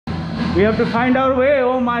We have to find our way.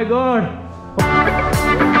 Oh my God.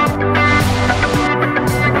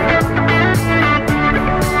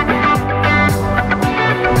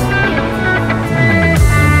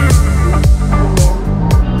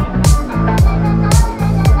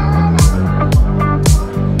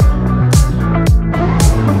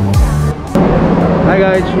 Hi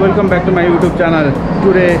guys, welcome back to my YouTube channel.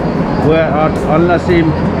 Today we are at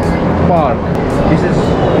NASEEM Park. This is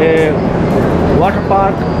a water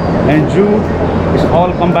park and zoo. It's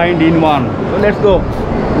all combined in one. So let's go.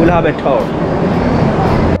 We'll have a tour.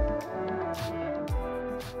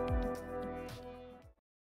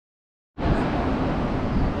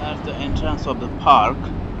 That's the entrance of the park.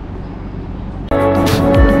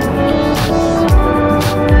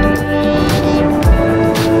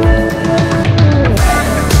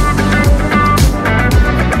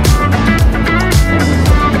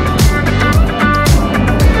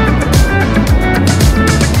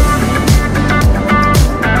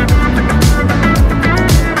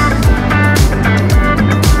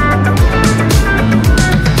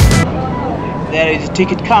 There is a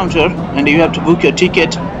ticket counter and you have to book your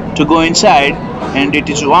ticket to go inside, and it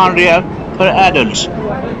is ₹1 for adults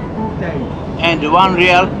and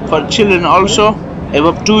 ₹1 for children also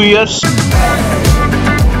above 2 years.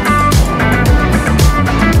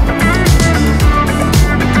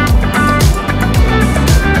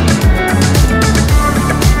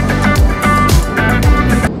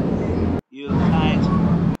 You'll find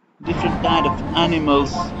different kind of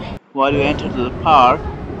animals while you enter the park,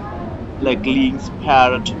 like lynx,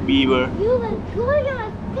 parrot, beaver.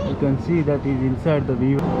 You can see that is inside the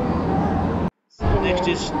beaver. Next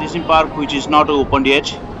is NASEEM Park, which is not opened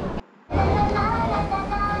yet.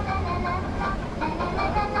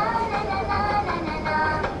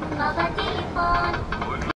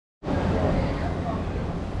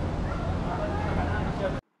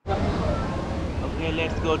 Okay,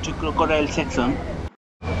 let's go to crocodile section.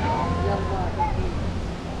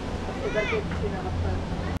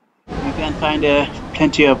 You can find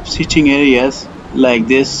plenty of sitting areas like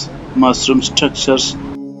this, mushroom structures.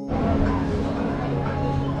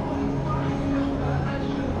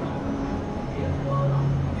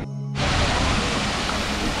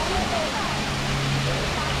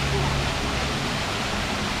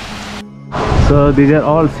 So these are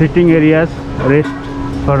all sitting areas, rest.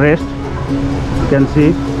 You can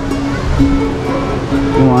see.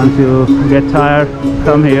 Once you get tired,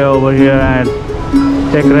 come here, over here, and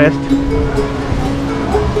take rest.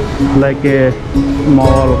 Like a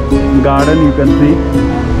small garden, you can see.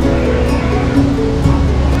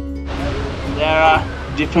 There are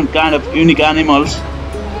different kind of unique animals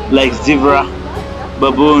like zebra,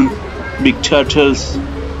 baboon, big turtles,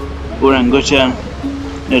 orangutan,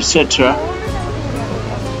 etc.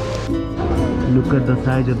 Look at the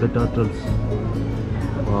size of the turtles.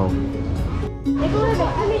 Wow.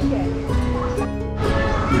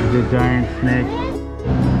 The giant snake.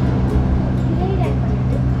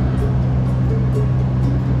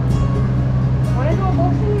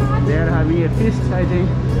 They are having a feast, I think.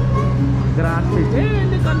 Grass feast. Hey,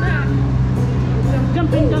 look at that! Some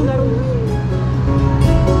jumping kangaroos.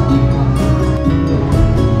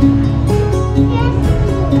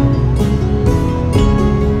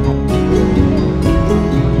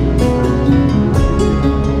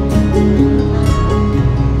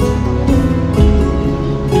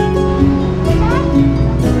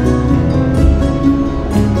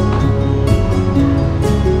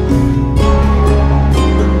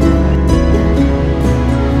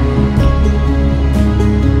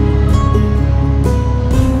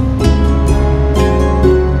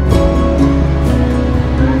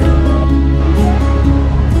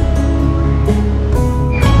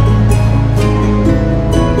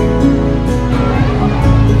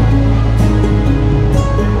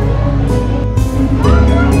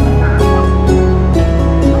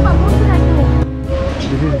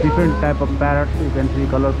 Type of parrots, you can see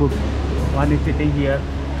colorful. One is sitting here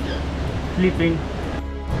sleeping.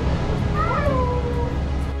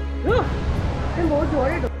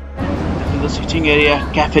 This is the sitting area,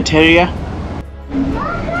 cafeteria.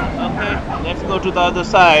 Okay, let's go to the other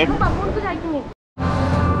side.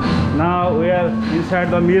 Now we are inside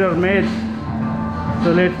the mirror maze.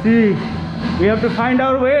 So let's see. We have to find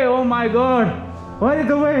our way. Oh my God, where is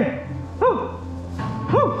the way?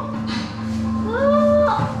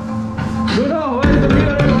 No, where is the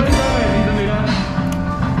mirror? Where is the mirror?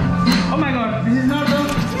 Oh my God, this is not the...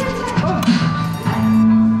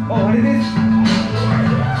 Oh, what is this?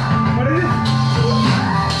 What is this?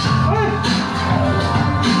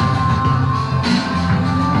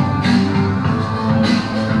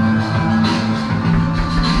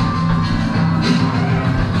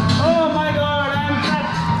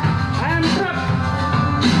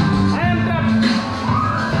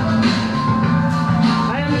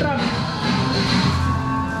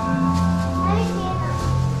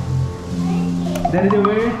 There is a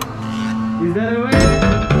way. Is there a way?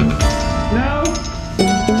 No.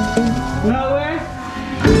 No way.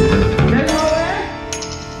 There's no way.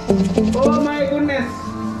 Oh my goodness.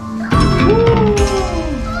 Woo.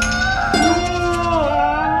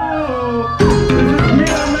 Wow. This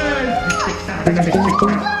is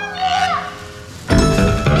miracle.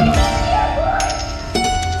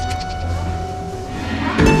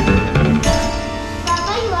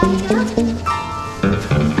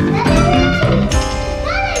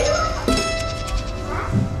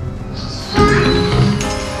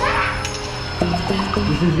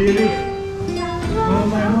 This is really. Oh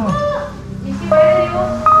my God. Is it ready?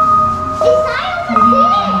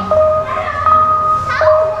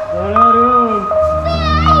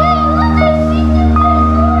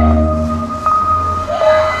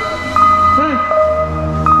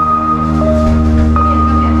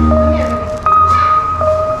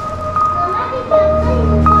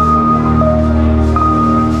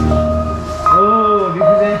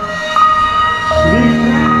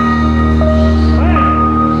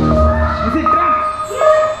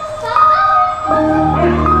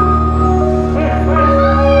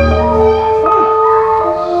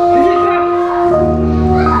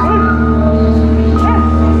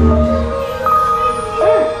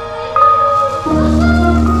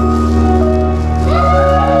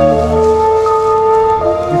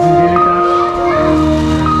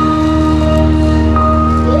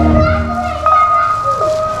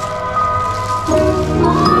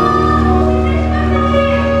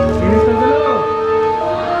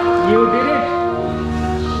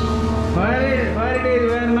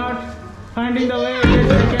 Finding the way. Yes,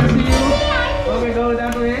 I can see you. Okay, go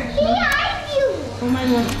that way. Oh my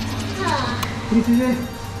God. This is a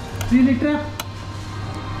really trap.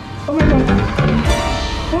 Oh my God.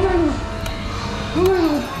 Oh my God. Oh my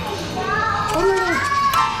God. Oh my God.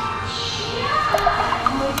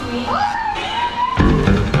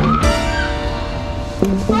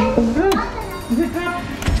 Is it trap?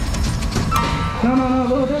 No,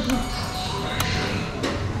 go that way.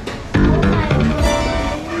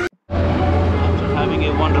 Having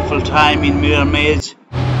a wonderful time in Mirror Maze,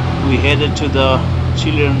 we headed to the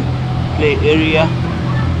children play area.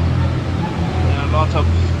 There are lots of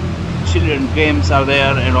children games are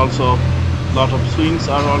there, and also lot of swings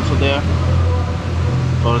are also there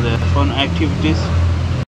for the fun activities.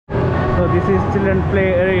 So this is children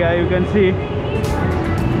play area. You can see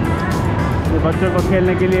ये बच्चों को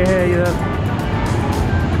खेलने के लिए है इधर.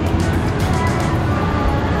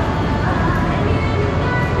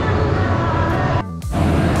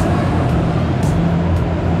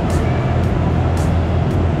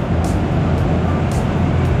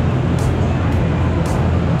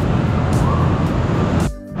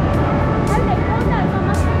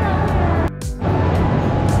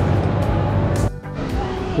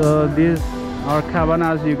 So these are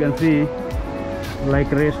cabanas, you can see, like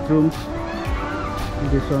restrooms.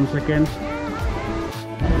 This 1 second.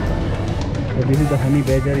 So this is the honey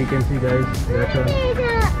badger, you can see, guys. That's a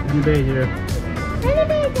honey badger.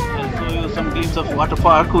 I'll show you some glimpse of water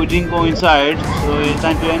park. We didn't go inside, so it's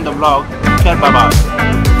time to end the vlog. Bye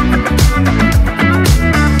bye.